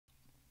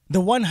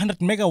The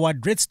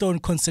 100-megawatt Redstone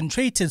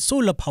concentrated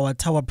solar power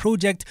tower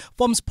project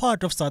forms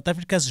part of South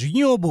Africa's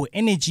renewable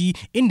energy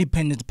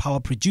independent power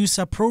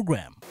producer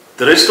program.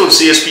 The Redstone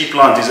CSP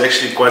plant is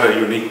actually quite a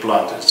unique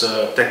plant. It's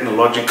a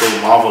technological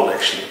marvel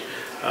actually.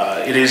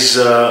 It is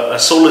a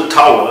solar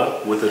tower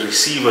with a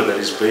receiver that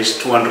is based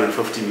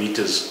 250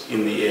 meters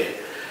in the air.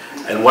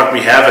 And what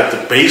we have at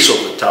the base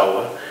of the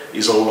tower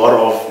is a lot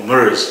of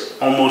mirrors,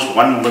 almost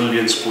 1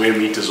 million square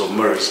meters of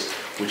mirrors,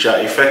 which are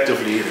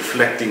effectively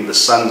reflecting the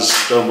sun's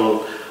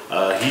thermal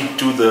heat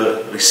to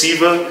the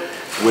receiver.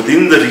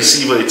 Within the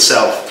receiver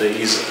itself, there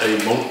is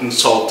a molten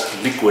salt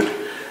liquid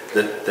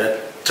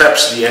that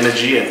traps the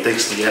energy and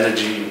takes the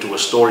energy into a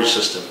storage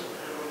system.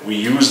 We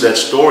use that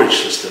storage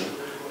system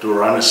to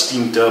run a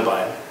steam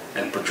turbine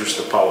and produce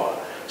the power.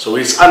 So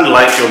it's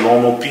unlike your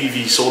normal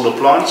PV solar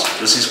plants.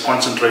 This is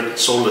concentrated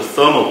solar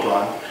thermal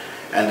plant,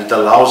 and it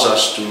allows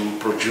us to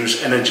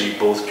produce energy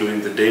both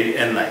during the day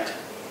and night.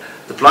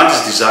 The plant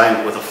is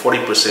designed with a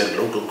 40%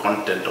 local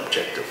content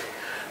objective.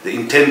 The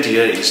intent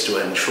here is to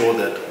ensure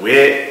that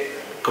where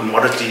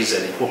commodities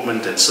and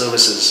equipment and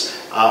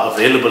services are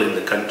available in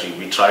the country,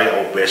 we try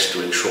our best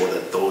to ensure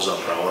that those are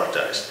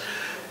prioritized.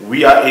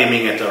 We are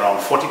aiming at around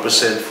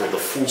 40% for the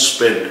full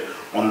spend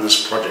on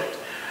this project.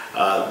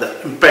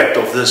 The impact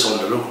of this on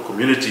the local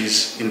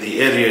communities in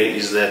the area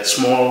is that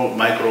small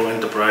micro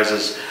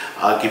enterprises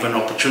are given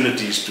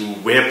opportunities to,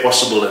 where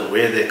possible and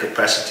where their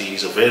capacity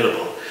is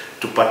available,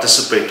 to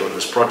participate on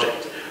this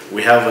project.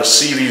 We have a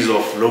series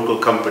of local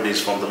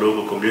companies from the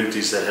local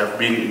communities that have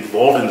been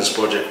involved in this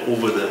project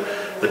over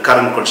the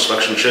current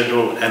construction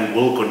schedule and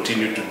will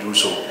continue to do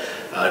so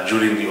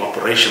during the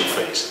operation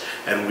phase.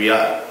 And we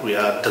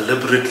are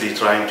deliberately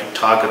trying to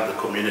target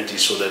the community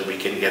so that we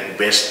can get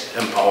best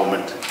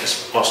empowerment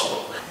as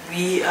possible.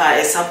 We are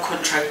a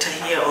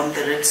subcontractor here on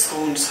the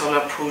Redstone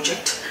Solar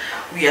Project.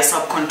 We are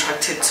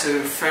subcontracted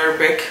to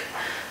Fairbeck.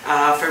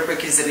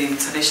 Fairbeck is an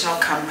international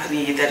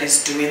company that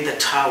is doing the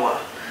tower.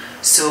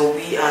 So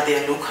we are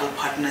their local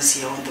partners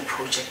here on the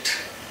project.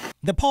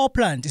 The power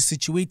plant is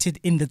situated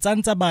in the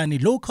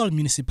Tsantsabane local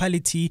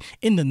municipality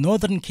in the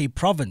Northern Cape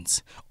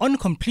province. On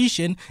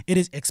completion, it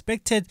is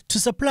expected to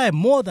supply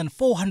more than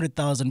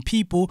 400,000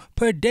 people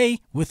per day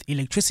with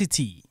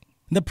electricity.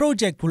 The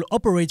project will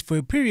operate for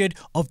a period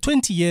of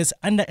 20 years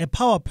under a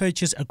power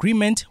purchase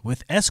agreement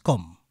with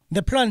Eskom.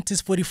 The plant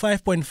is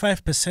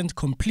 45.5%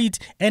 complete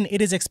and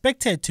it is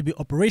expected to be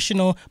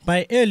operational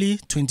by early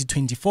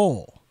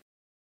 2024.